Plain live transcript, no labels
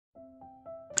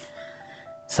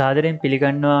සාදරයෙන්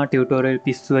පිළිගන්නවා tutorial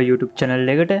පිස්සුව YouTube channel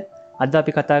එකට. අද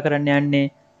අපි කතා කරන්න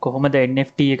යන්නේ කොහොමද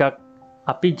NFT එකක්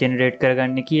අපි ජෙනරේට්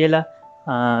කරගන්න කියලා.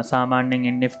 සාමාන්‍යයෙන්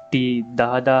NFT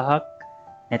 10000ක්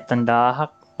නැත්තම්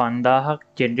 1000ක් 5000ක්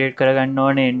ජෙනරේට් කරගන්න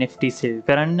ඕනේ NFT සෙල්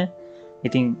කරන්න.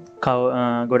 ඉතින්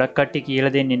ගොඩක් කට්ටිය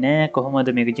කියලා දෙන්නේ නැහැ කොහොමද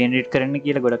මේක ජෙනරේට් කරන්න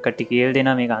කියලා. ගොඩක් කට්ටිය කියලා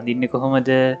දෙනවා මේක අඳින්නේ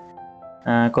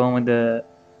කොහොමද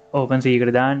OpenSea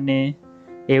එකට දාන්නේ.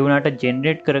 ඒ වුණාට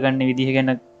ජෙනරේට් කරගන්න විදිහ ගැන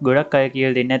ගොඩක් අය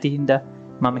කියලා දෙන්නේ නැති හින්දා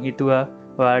මම හිතුවා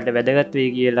ඔයාලට වැදගත්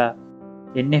වෙයි කියලා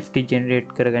NFT ජෙනරේට්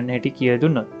කරගන්න හැටි කියලා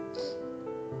දුන්නොත්.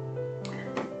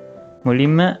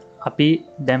 මුලින්ම අපි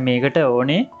දැන් මේකට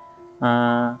ඕනේ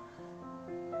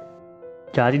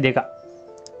ජාති දෙකක්.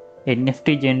 NFT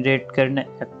ජෙනරේට් කරන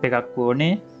ඇප් එකක්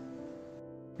ඕනේ,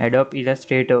 Adobe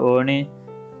Illustrator ඕනේ.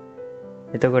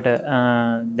 එතකොට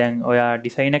දැන් ඔයා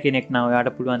ඩිසයින කෙනෙක් නම් ඔයාට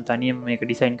පුළුවන් තනියම මේක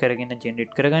ඩිසයින් කරගෙන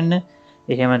ජෙනරේට් කරගන්න.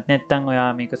 එහෙමත් නැත්නම් ඔයා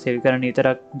මේක සෙල් කරන්න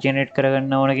විතරක් ජෙනරේට්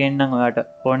කරගන්න ඕන කෙනෙක් ඔයාට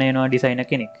ඕන වෙනවා ඩිසයිනර්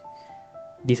කෙනෙක්.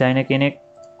 ඩිසයිනර් කෙනෙක්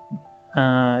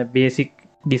බේසික්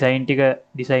ඩිසයින් ටික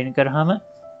ඩිසයින් කරාම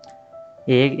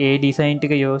ඒ ඩිසයින්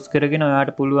ටික යූස් කරගෙන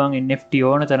ඔයාට පුළුවන් NFT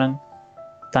ඕන තරම්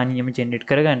තනියම ජෙනරේට්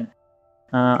කරගන්න.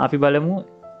 අපි බලමු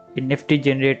NFT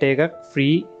ජෙනරේටර් එකක්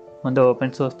ෆ්‍රී හොඳ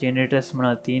ඕපන් සෝස් ජෙනරේටර්ස්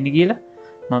මොනවද තියෙන්නේ කියලා.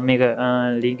 මම මේක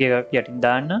ලින්ක් එකක් යටින්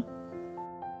දාන්න.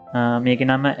 මේකේ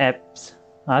නම apps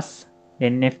as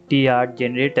NFT art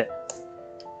generator.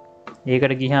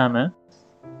 ඒකට ගියාම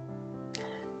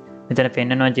මෙතන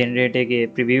පෙන්නනවා ජෙනරේටර්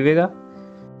එකේ ප්‍රිවිව් එක.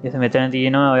 එතන මෙතන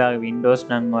තියෙනවා ඔයාගේ Windows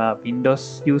නම් ඔයා Windows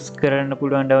use කරන්න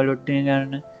පුළුවන් ඩවුන්ලෝඩ්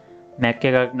කරන්න. Mac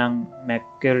එකක් නම් Mac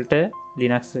වලට,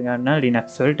 Linux ගන්න Linux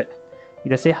වලට.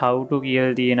 ඊට පස්සේ how to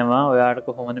කියලා තියෙනවා ඔයාට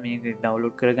කොහොමද මේක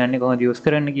ඩවුන්ලෝඩ් කරගන්නේ, කොහොමද use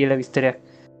කරන්න කියලා විස්තරයක්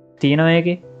තියෙනවා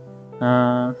ඒකේ.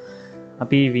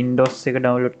 අපි Windows එක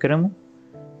ඩවුන්ලෝඩ් කරමු.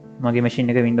 මගේ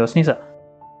මැෂින් එක Windows නිසා.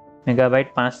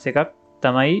 මෙගාබයිට් 51ක්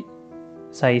තමයි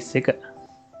සයිස් එක.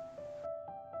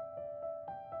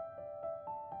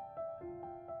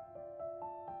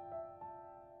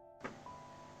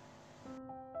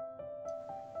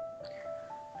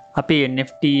 අපි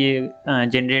NFT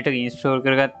ජෙනරේටර් ඉන්ස්ටෝල්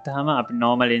කරගත්තාම අපි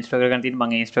normal ඉන්ස්ටෝල් කරගන්න තියෙන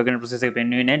මම ඉන්ස්ටෝල් කරන process එක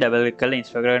පෙන්වුවේ නැහැ. ඩබල් ක්ලික් කරලා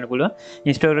ඉන්ස්ටෝල් කරගන්න පුළුවන්.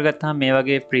 ඉන්ස්ටෝල් කරගත්තාම මේ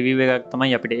වගේ ප්‍රිවිව් එකක්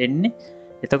තමයි අපිට එන්නේ.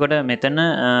 එතකොට මෙතන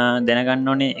දැනගන්න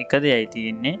ඕනේ එක දෙයයි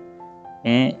තියෙන්නේ.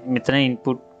 මෙතන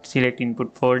input select input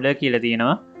folder කියලා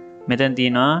තියෙනවා. මෙතන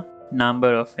තියෙනවා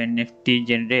number of NFT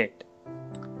generate.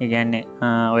 ඒ කියන්නේ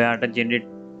ඔයාට generate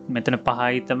මෙතන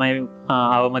 5යි තමයි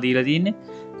අවම දීලා තියෙන්නේ.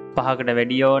 5කට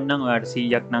වැඩි ඕන නම් ඔයාට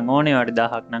 100ක් නම් ඕනේ, ඔයාට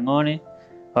 1000ක් නම් ඕනේ.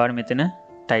 ඔයාට මෙතන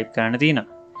ටයිප් කරන්න තියෙනවා.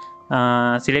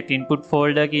 select input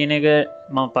folder කියන එක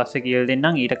මම පස්සේ කියලා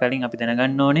දෙන්නම්. ඊට කලින් අපි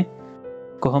දැනගන්න ඕනේ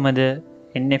කොහොමද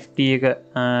NFT එක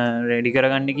රෙඩි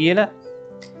කරගන්න කියලා.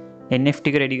 NFT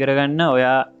එක රෙඩි කරගන්න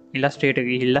ඔයා Illustrator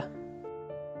ගිහිල්ලා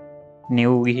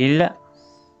new ගිහිල්ලා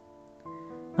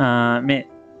මේ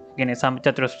කියන්නේ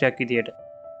සමචතුරස්‍රයක් විදියට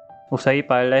උසයි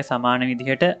පළලයි සමාන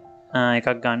විදිහට එකක්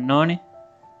ගන්න ඕනේ.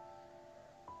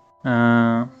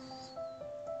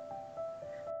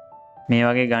 මේ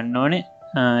වගේ ගන්න ඕනේ.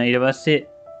 ඊට පස්සේ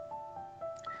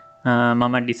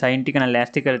මම ඩිසයින් ටික නම්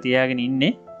ලෑස්ති කරලා තියාගෙන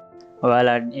ඉන්නේ.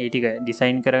 ඔයාලා ඒ ටික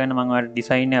ඩිසයින් කරගෙන මම ඔයාලට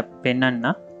ඩිසයින් එක පෙන්නන්න.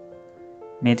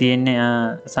 මේ තියෙන්නේ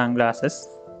sunglasses.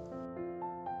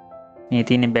 මේ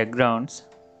තියෙන්නේ backgrounds.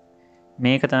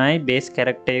 මේක තමයි base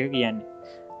character එක කියන්නේ.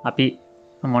 අපි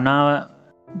මොනවා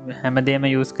හැමදේම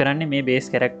use කරන්නේ මේ base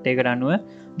character එකට අනුව.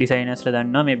 ඩිසයිනර්ස්ලා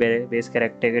දන්නවා මේ base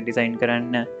character එක ඩිසයින්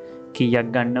කරන්න කීයක්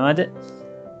ගන්නවද,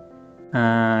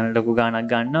 ලොකු ගාණක්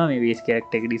ගන්නවා මේ base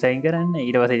character එක ඩිසයින් කරන්න.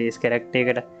 ඊට පස්සේ base character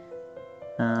එකට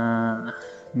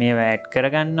මේවා ඇඩ්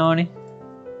කරගන්න ඕනේ.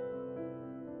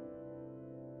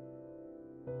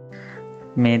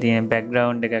 මේ තියෙන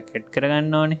background එකක් ඇඩ්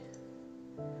කරගන්න ඕනේ.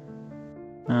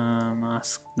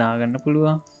 mask දාගන්න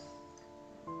පුළුවන්.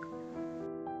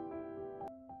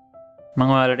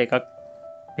 මම ඔයාලට එකක්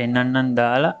පෙන්නන්නම්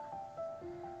දාලා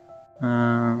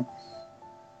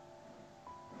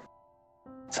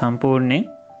සම්පූර්ණයෙන්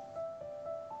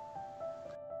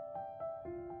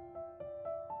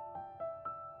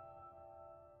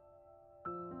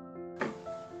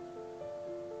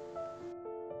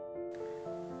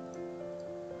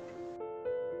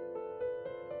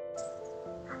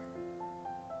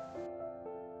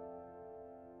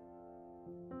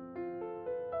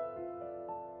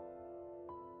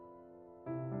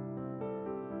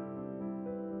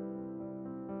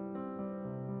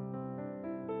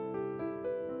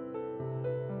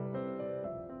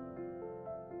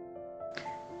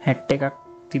හැට් එකක්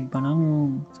තිබ්බනම්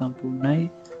සම්පූර්ණයි.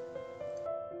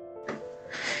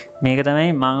 මේක තමයි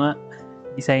මම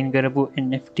ඩිසයින් කරපු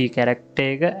NFT කැරක්ටර්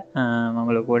එක. මම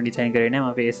ලොකෝ ඩිසයින් කරේ නෑ.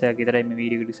 මම ෆේස් එකක් විතරයි මේ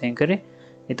වීඩියෝ එක ඩිසයින් කරේ.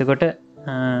 එතකොට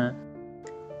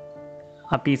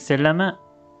අපි ඉස්සෙල්ලම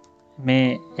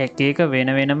මේ එක වෙන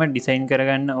වෙනම ඩිසයින්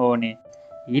කරගන්න ඕනේ.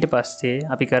 ඊට පස්සේ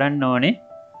අපි කරන්න ඕනේ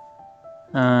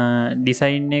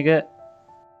ඩිසයින් එක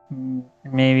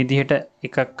මේ විදිහට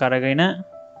එකක් කරගෙන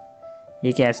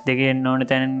ඒක ඇස් දෙක එන්න ඕන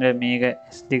තැනට මේක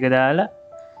ඇස් දෙක දාලා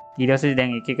ඊටසේ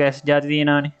දැන් එක ඇස් ජාති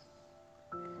තියෙනවානේ.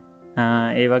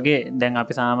 ඒ වගේ දැන්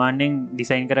අපි සාමාන්‍යයෙන්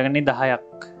ඩිසයින් කරගන්නේ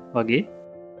 10ක් වගේ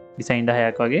ඩිසයින්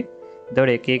 10ක් වගේ.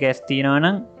 එතකොට එක ඇස් තියෙනවා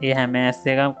නම් ඒ හැම ඇස්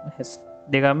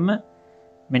දෙකම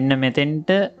මෙන්න මෙතෙන්ට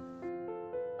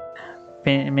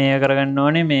මේ කරගන්න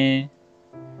ඕනේ මේ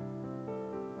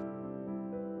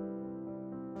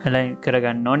අලයින්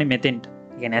කරගන්න ඕනේ මෙතෙන්ට.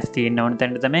 ඒ ඇස් තියෙන්න ඕන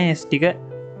තැනට තමයි ඇස් ටික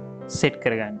සෙට්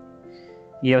කරගන්න.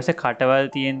 ඊවසේ කටවල්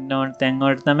තියෙන්න ඕන තැන්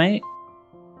වලට තමයි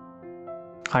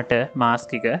කට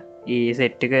මාස්ක් එක ඒ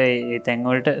සෙට් එක ඒ තැන්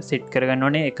වලට සෙට් කරගන්න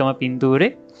ඕනේ එකම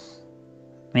පින්තූරේ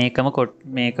මේකම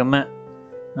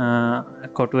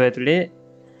කොටුව ඇතුලේ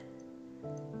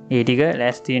ඒ ටික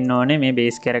ලෑස් තියෙන්න ඕනේ. මේ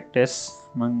බේස් කැරක්ටර්ස්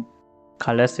මං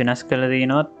කලර්ස් වෙනස් කරලා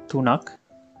තියෙනවා 3ක්.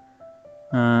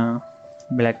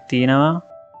 බ්ලැක් තියෙනවා,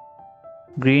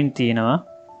 ග්‍රීන් තියෙනවා,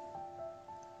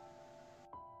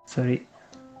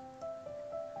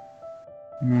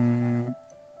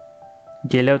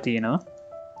 ජෙලෝ තියෙනවා.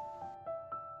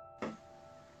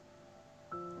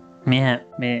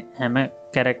 මේ හැම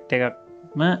කැරක්ට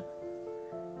එකක්ම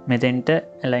මෙතෙන්ට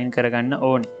ඇලයින් කරගන්න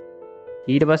ඕනේ.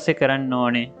 ඊට පස්සේ කරන්න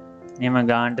ඕනේ මෙම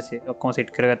ගාන්ට ඔක්කොම සිට්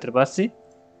කරගත්තට පස්සේ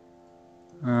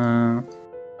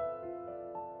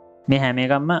මේ හැම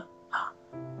එකක්ම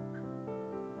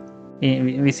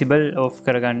විසිබල් ඕෆ්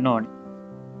කරගන්න ඕනේ.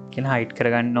 කියන හයිට්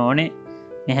කරගන්න ඕනේ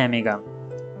මේ හැම එකම.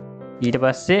 ඊට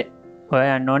පස්සේ ඔය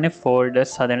යන්න ඕනේ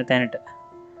ෆෝල්ඩර්ස් හදන තැනට.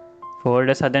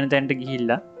 ෆෝල්ඩර්ස් හදන තැනට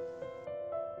ගිහිල්ලා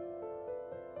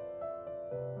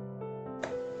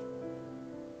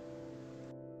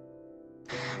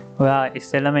ඔයා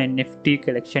ඉස්සෙල්ලම NFT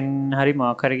කලෙක්ෂන් හරි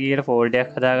මොකක් හරි කියලා ෆෝල්ඩර්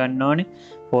එකක් හදාගන්න ඕනේ.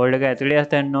 ෆෝල්ඩර් එක ඇතුලේ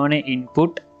හදන්න ඕනේ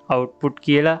ඉන්පුට් අවුට්පුට්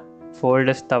කියලා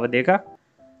ෆෝල්ඩර්ස් තව දෙකක්.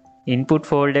 ඉන්පුට්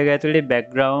ෆෝල්ඩර් එක ඇතුලේ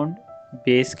බෑග්ග්‍රවුන්ඩ්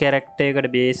බේස් කැරක්ටර් එකට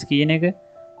බේස් කියන එක,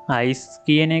 අයිස්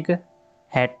කියන එක,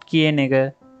 හැට් කියන එක,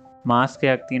 මාස්ක්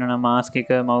එකක් තියෙනවා නම් මාස්ක් එක,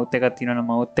 මවුත් එකක් තියෙනවා නම්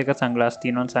මවුත් එක, සන්ග්ලාස්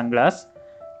තියෙනවා නම් සන්ග්ලාස්,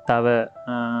 තව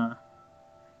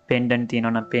පෙන්ඩන්ට්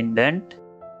තියෙනවා නම් පෙන්ඩන්ට්.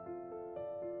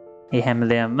 ඒ හැම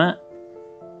දෙයක්ම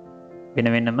වෙන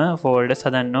වෙනම ෆෝල්ඩර්ස්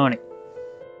හදන්න ඕනේ.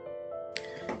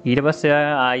 ඊට පස්සේ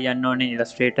ආයෙ යන්න ඕනේ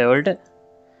ඉලස්ට්‍රේටර් වලට.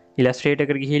 ඉලස්ට්‍රේටර්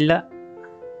එකට ගිහිල්ලා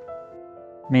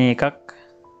මේ එකක්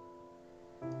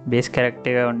බේස් කැරක්ටර්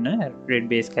එක ඔන්න රෙඩ්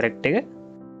බේස් කැරක්ටර් එක.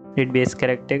 රෙඩ් බේස්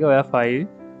කැරක්ටර් එක ඔයා ෆයිල්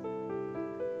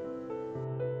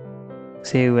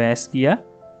save as ගියා.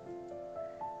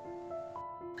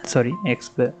 sorry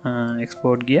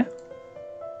export ගියා.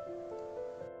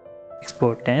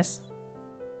 export as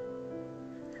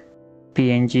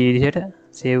png විදිහට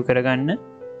සේව් කරගන්න.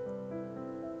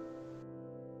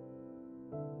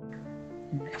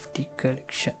 NFT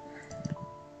collection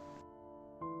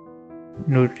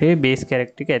නුටේ බේස්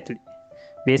කැරක්ටර් එක ඇතුලේ.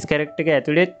 බේස් කැරක්ටර් එක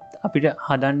ඇතුලේ අපිට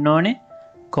හදන්න ඕනේ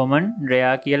කොමන්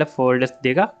රෙයා කියලා ෆෝල්ඩර්ස්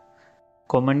දෙකක්.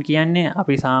 කොමන් කියන්නේ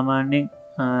අපි සාමාන්‍යයෙන්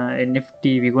NFT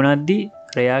විකුණද්දී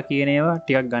රෙයා කියන ඒවා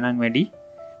ටිකක් ගණන් වැඩි.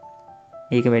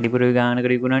 ඒක වැඩිපුර ගානකට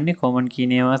විකුණන්නේ. කොමන්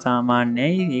කියන ඒවා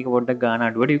සාමාන්‍යයි. ඒක පොඩ්ඩක් ගාන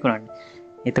අඩුවට විකුණන්නේ.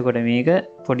 එතකොට මේක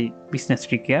පොඩි බිස්නස්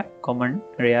ට්‍රික් එකක් කොමන්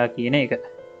රෙයා කියන එක.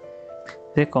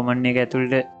 ඒ කොමන් එක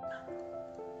ඇතුළට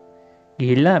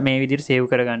ගිහිල්ලා මේ විදිහට සේව්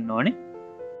කරගන්න ඕනේ.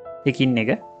 එකින්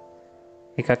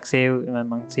එකක් සේව්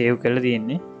මම සේව් කරලා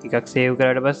තියෙන්නේ. එකක් සේව්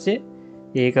කරාට පස්සේ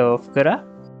ඒක ඔෆ් කරා.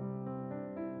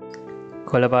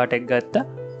 කොළ පාට එක ගත්තා.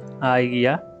 ආයි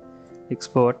ගියා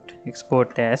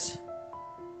export as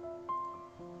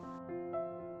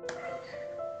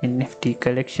NFT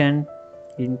collection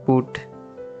input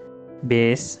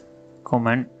base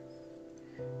common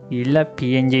ඊළඟ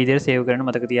png විදිහට සේව් කරන්න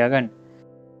මතක තියාගන්න.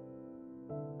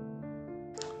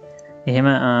 එහෙම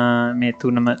මේ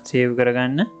තුනම සේව්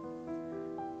කරගන්න.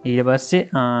 ඊට පස්සේ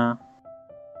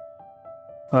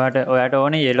ඔයාට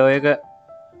ඕනේ yellow එක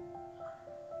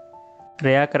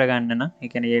රෙයා කරගන්න නම් ඒ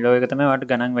කියන්නේ yellow එක තමයි ඔයාට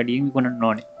ගණන් වැඩියෙන් විකුණන්න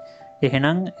ඕනේ.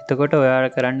 එහෙනම් එතකොට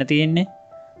ඔයාලා කරන්න තියෙන්නේ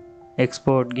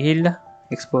export ගිහිල්ලා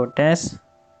export as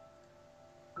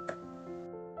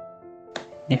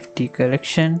NFT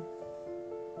collection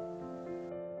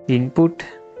input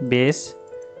base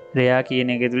රෙයා කියන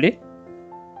එක ඇතුලේ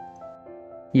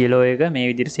yellow එක මේ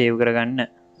විදිහට සේව් කරගන්න.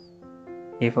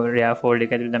 ඒ රෙයා ෆෝල්ඩර්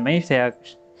එක ඇතුලේ තමයි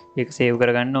ඒක සේව්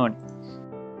කරගන්න ඕනේ.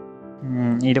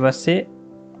 ඊට පස්සේ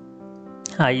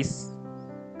අයිස්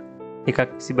එකක්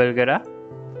සිබල් කරා.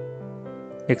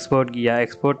 export ගියා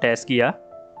export as ගියා.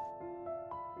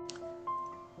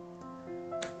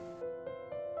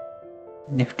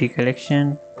 NFT collection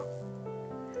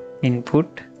input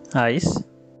ice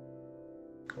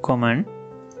command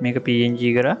මේක png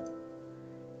කරා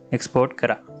export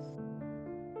කරා.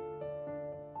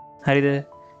 හරිද?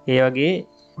 ඒ වගේ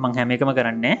මං හැම එකම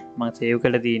කරන්නේ මං සේව්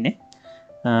කරලා තියෙන්නේ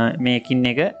මේකින්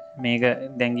එක මේක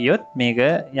දැන් ගියොත් මේක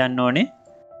යන්න ඕනේ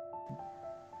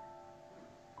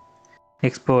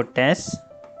export as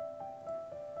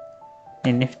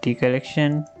NFT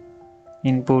collection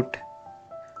input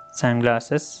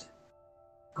sunglasses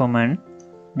command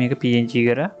මේක png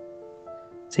කරා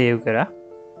සේව් කරා.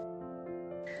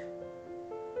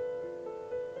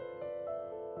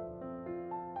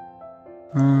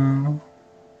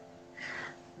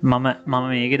 මම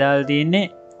මේක දාලා තියෙන්නේ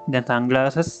දැන්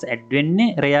sunglasses ඇඩ්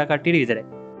වෙන්නේ රයා කට්ටියට විතරයි.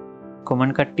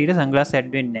 common කට්ටියට sunglasses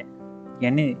ඇඩ් වෙන්නේ නැහැ.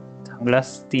 කියන්නේ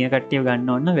sunglasses තියෙන කට්ටිය ගන්න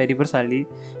ඕන වැඩිපුර සල්ලි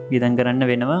වියදම් කරන්න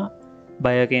වෙනවා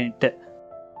buy කෙනෙක්ට.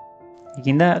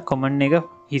 ඒකින්ද common එක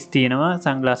හිස් තියෙනවා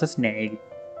sunglasses නැහැ ඒකේ.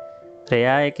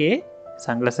 රයා එකේ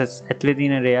sunglasses ඇතුලේ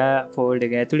තියෙන රයා fold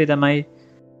එක ඇතුලේ තමයි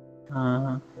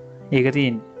ඒක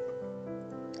තියෙන්නේ.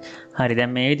 හරි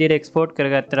දැන් මේ විදිහට එක්ස්පෝර්ට්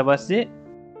කරගත්තට පස්සේ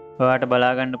ඔයාට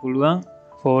බලා ගන්න පුළුවන්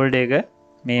ෆෝල්ඩර් එක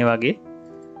මේ වගේ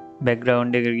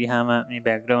බෑග්ග්‍රවුන්ඩ් එකට ගියාම මේ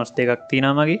බෑග්ග්‍රවුන්ඩ්ස් දෙකක්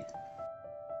තියෙනවා මගේ.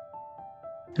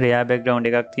 රෙයා බෑග්ග්‍රවුන්ඩ්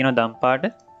එකක් තියෙනවා දම් පාට.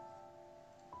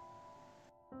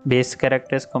 බේස්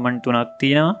කැරක්ටර්ස් කොමන්ට් 3ක්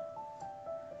තියෙනවා.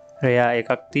 රෙයා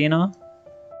එකක් තියෙනවා.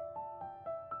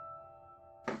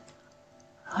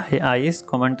 අයිස්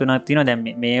කොමන්ට් 3ක් තියෙනවා. දැන්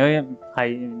මේ ඔය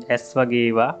S වගේ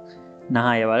ඒවා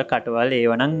නහයවල් කටවල්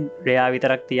ඒවනම් රයා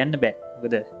විතරක් තියන්න බෑ.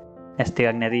 මොකද S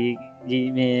දෙකක් නැති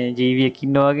ජීවියෙක්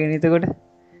ඉන්නවා වගේ නේද?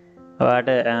 ඔයාට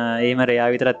එහෙම රයා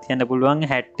විතරක් තියන්න පුළුවන්.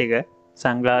 හැට් එක,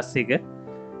 සන්ග්ලාස් එක,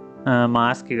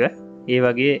 මාස්ක් එක, ඒ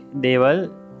වගේ දේවල්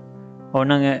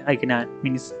ඕනනම් අයිකන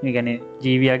මිනිස් කියන්නේ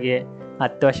ජීවියාගේ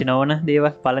අත්‍යවශ්‍ය නොවන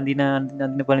දේවල්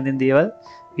පළඳින දේවල්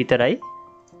විතරයි.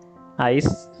 අයිස්,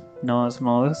 නෝස්,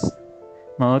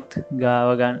 මවුත් ගාව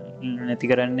ගන්න නැති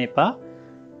කරන්න එපා.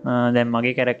 දැන්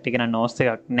මගේ කැරක්ටර් එක නෝස්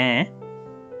එකක් නැහැ.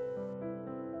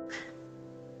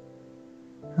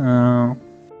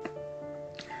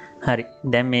 හරි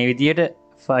දැන් මේ විදියට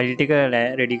ෆයිල් ටික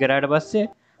රෙඩි කරාට පස්සේ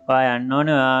ඔයා යන්න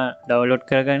ඕනේ ඔයා ඩවුන්ලෝඩ්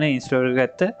කරගෙන ඉන්ස්ටෝල්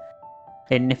කරගත්ත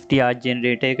NFT art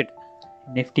generator එකට.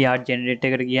 NFT art generator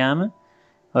එකට ගියාම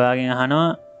ඔයාගෙන්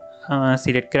අහනවා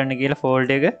සිලෙක්ට් කරන්න කියලා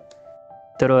ෆෝල්ඩර් එක.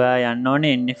 ඒතර ඔයා යන්න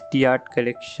ඕනේ NFT art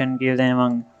collection කියලා දැන්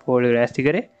මම ෆෝල්ඩර් රැස්ටි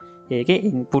කරේ. ඒකේ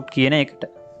input කියන එකට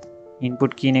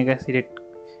input කියන එක සිලෙක්ට්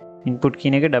input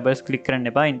කියන එක ඩබල්ස් ක්ලික් කරන්න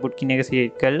එපා. input කියන එක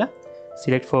සිලෙක්ට් කරලා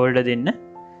select folder දෙන්න.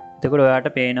 එතකොට ඔයාට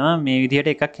පේනවා මේ විදිහට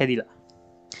එකක් හැදිලා.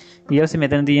 ඊට පස්සේ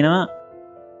මෙතන තියෙනවා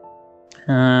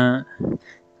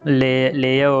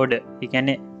layer order. ඒ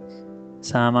කියන්නේ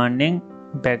සාමාන්‍යයෙන්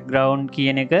background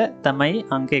කියන එක තමයි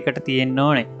අංක 1ට තියෙන්න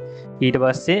ඕනේ. ඊට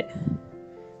පස්සේ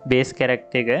base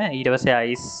character එක, ඊට පස්සේ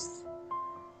ice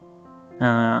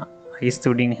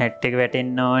studding hat එක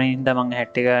වැටෙන්න ඕනේ. ඉතින් මම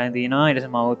hat එක දිනනවා. ඊට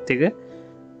පස්සේ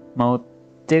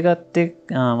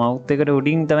mouth එකට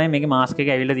උඩින් තමයි මේක මාස්ක් එක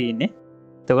ඇවිල්ලා තියෙන්නේ.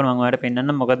 එතකොට මම ඔයාලට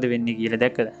පෙන්නන්නම් මොකද්ද වෙන්නේ කියලා.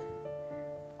 දැක්කද?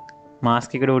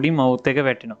 මාස්ක් එකට උඩින් මවුත් එක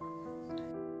වැටෙනවා.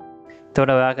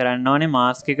 එතකොට ඔයා කරන්න ඕනේ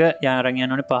මාස්ක් එක අරන්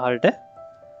යන්න ඕනේ පහළට.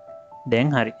 දැන්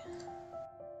හරි.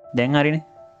 දැන් හරිනේ.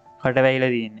 කට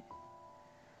වැහිලා තියෙන්නේ.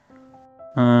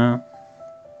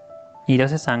 ඊට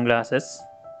පස්සේ sunglasses.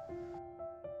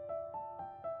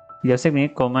 ඊට පස්සේ මේ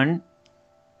common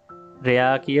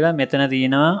rare කියලා මෙතන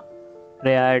තියෙනවා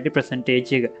reality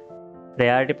percentage එක.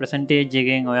 reality percentage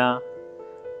එකෙන් ඔයා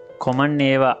common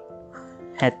ඒවා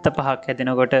 75ක්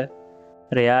හැදෙනකොට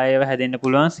rare ඒවා හැදෙන්න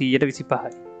පුළුවන්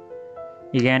 125යි.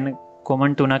 ඒ කියන්නේ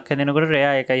common 3ක් හැදෙනකොට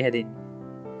rare එකයි හැදෙන්නේ.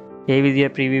 ඒ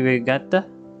විදිහට preview එක ගත්තා.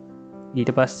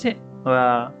 ඊට පස්සේ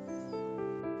ඔයා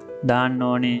දාන්න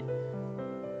ඕනේ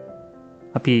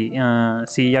අපි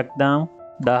 100ක් දාමු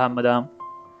 1000ක්ම දාමු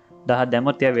 1000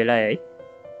 දැම්මොත් එයා වෙලා යයි.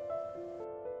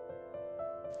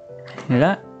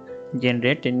 එලා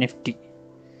generate NFT.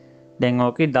 දැන්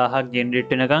ඕකේ 1000ක්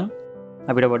generate වෙනකන්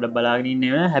අපිට පොඩ්ඩක් බලාගෙන ඉන්න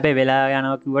වෙනවා. හැබැයි වෙලා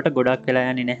යනවා කිව්වට ගොඩක් වෙලා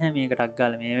යන්නේ නැහැ. මේක ටක්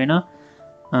ගාලා මේ වෙනවා.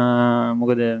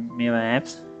 මොකද මේවා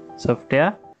apps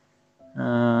software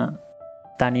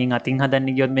තනියෙන් අතින් හදන්න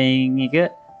ගියොත් මේක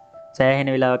සෑහෙන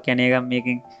වෙලාවක් යන එක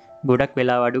මේකෙන් ගොඩක්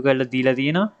වෙලාව අඩු කරලා දීලා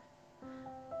තියෙනවා.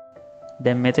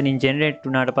 දැන් මෙතනින් generate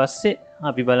වුණාට පස්සේ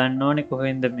අපි බලන්න ඕනේ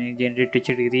කොහෙන්ද මේ generate වෙච්ච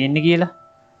ටික තියෙන්නේ කියලා.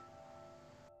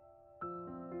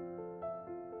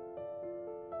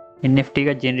 NFT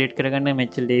එක ජෙනරේට් කරගන්න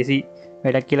මෙච්චර ලේසි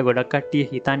වැඩක් කියලා ගොඩක් කට්ටිය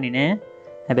හිතන්නේ නෑ.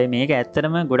 හැබැයි මේක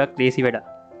ඇත්තටම ගොඩක් ලේසි වැඩක්.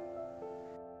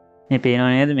 මේ පේනව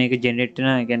නේද මේක ජෙනරේට්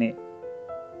වෙන කියන්නේ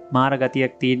මාර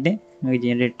ගතියක් තියෙන්නේ මේක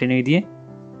ජෙනරේට් වෙන විදිය.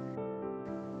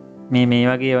 මේ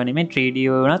වගේ වනම 3D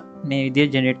වනත් මේ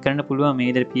විදිහට ජෙනරේට් කරන්න පුළුවන්. මේ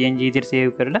විදිහට PNG විදිහට සේව්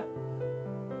කරලා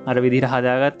අර විදිහට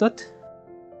හදාගත්තොත්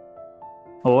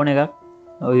ඕන එකක්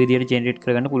ඔය විදිහට ජෙනරේට්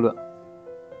කරගන්න පුළුවන්.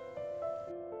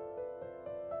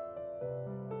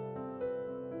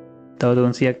 තව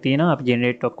 300ක් තියෙනවා. අපි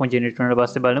ජෙනරේට් ඔක්කොම ජෙනරේට් වුණාට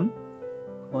පස්සේ බලමු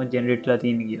කොහොමද ජෙනරේට්ලා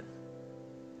තියෙන්නේ කියලා.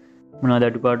 මොනවද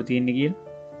අඩුපාඩු තියෙන්නේ කියලා.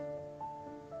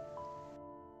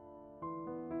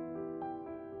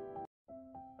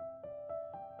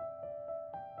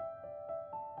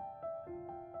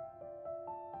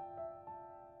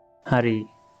 හරි.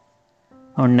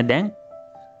 ඔන්න දැන්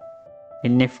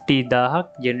NFT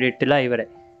 1000ක් ජෙනරේට් වෙලා ඉවරයි.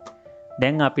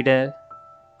 දැන් අපිට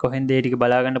කොහෙන්ද ඒ ටික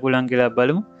බලා ගන්න පුළුවන් කියලා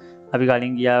බලමු. අපි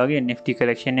කලින් ගියා වගේ NFT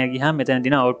collection එක ගියාම මෙතන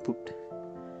දින output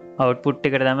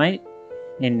එකට තමයි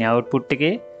එන්නේ. output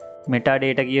එකේ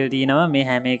metadata කියලා තියෙනවා. මේ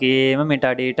හැම එකේම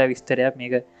metadata විස්තරයක්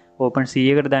මේක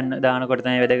opensea එකට දානකොට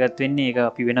තමයි වැදගත් වෙන්නේ. ඒක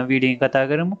අපි වෙන වීඩියෝ එකකින් කතා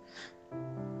කරමු.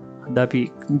 අද අපි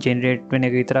generate වෙන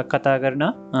එක විතරක් කතා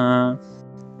කරනවා.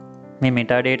 මේ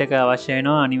metadata එක අවශ්‍ය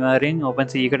වෙනවා අනිවාර්යෙන්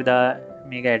opensea එකට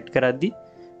මේක ඇඩ් කරද්දි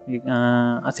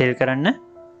සෙල් කරන්න.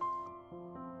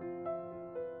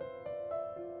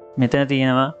 මෙතන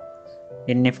තියෙනවා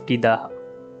NFT 1000.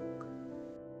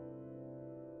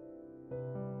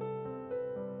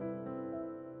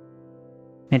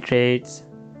 මේ traits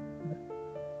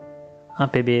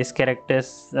අපේ base characters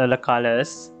වල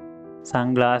colors,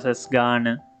 sunglasses ගාන,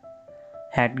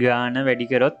 hat ගාන වැඩි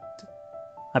කරොත්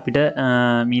අපිට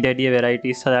මීට වැඩිය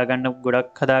varieties හදාගන්න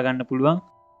ගොඩක් හදාගන්න පුළුවන්.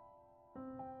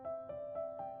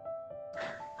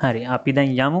 හරි අපි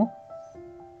දැන් යමු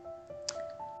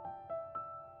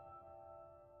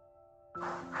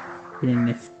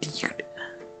NFT එකට.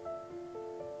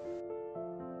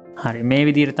 හරි මේ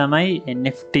විදිහට තමයි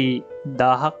NFT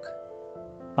 1000ක්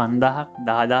 5000ක්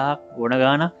 10000ක් ඕන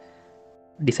ගාන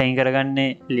ඩිසයින්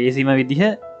කරගන්නේ ලේසිම විදිහ.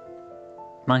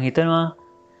 මං හිතනවා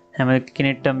හැම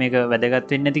කෙනෙක්ට මේක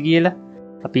වැදගත් වෙන්නේ නැති කියලා.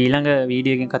 අපි ඊළඟ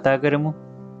වීඩියෝ එකකින් කතා කරමු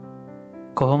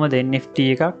කොහොමද NFT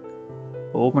එකක්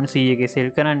OpenSea එකේ සෙල්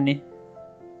කරන්නේ.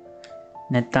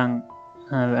 නැත්තම්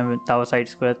තව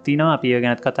සයිට්ස් වල තියෙනවා අපි ඒක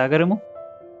ගැනත් කතා කරමු.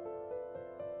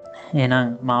 එහෙනම්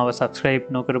මාව subscribe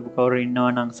නොකරපු කවුරු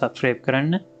ඉන්නවා නම් subscribe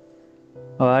කරන්න.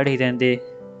 ඔයාලට හිතෙන දේ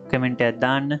කමෙන්ට් එකක්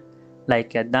දාන්න,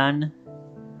 like එකක් දාන්න.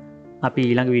 අපි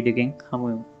ඊළඟ වීඩියෝ එකෙන් හමු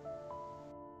වෙමු.